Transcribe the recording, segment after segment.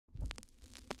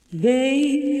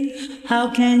Babe, how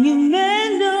can you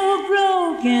mend a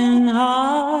broken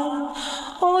heart?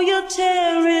 Oh, you're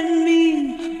tearing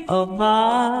me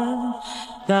apart.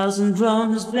 Thousand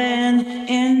drums playing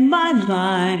in my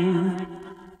mind.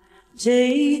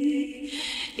 Babe,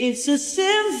 it's a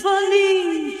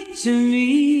symphony to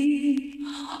me.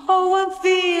 Oh, I'm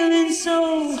feeling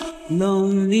so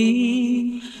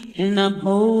lonely, and I'm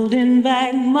holding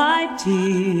back my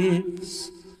tears.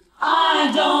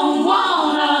 I don't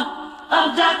want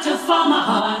a doctor for my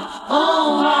heart.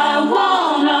 Oh, I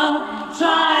wanna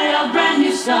try a brand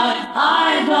new start.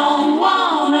 I don't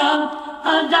want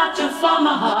a doctor for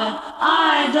my heart.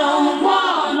 I don't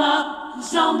want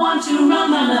someone to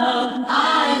run my love.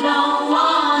 I don't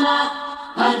want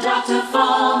a doctor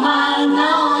for my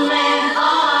lonely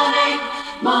heartache.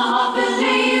 My heart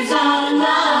believes a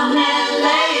lovely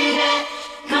lady.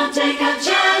 Come take a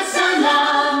chance on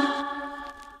love.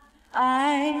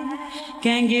 I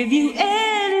can't give you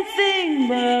anything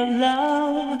but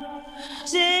love.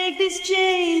 Take these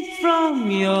chains from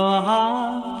your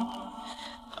heart.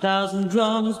 Thousand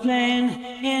drums playing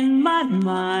in my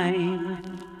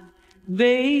mind.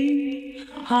 Babe,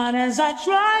 hard as I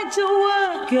try to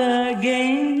work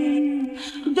again,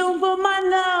 don't put my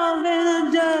love in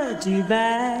a dirty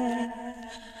bag.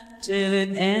 Till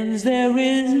it ends there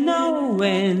is no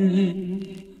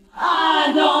end.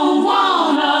 I don't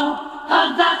want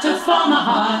a doctor for my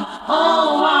heart.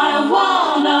 Oh, I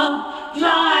wanna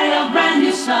try a brand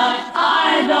new start.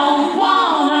 I don't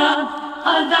want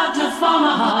a doctor for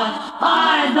my heart.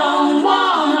 I don't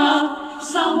want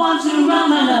someone to run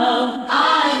my love.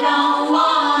 I don't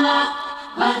want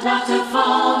a doctor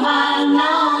for my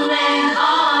lonely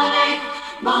heartache.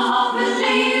 My heart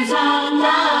believes a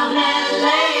lovely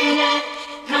lady.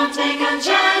 Come take a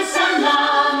chance on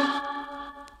love.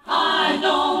 I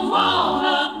don't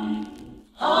wanna,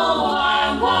 oh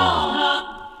I wanna,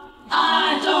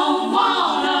 I don't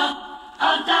wanna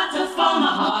a doctor for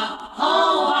my heart.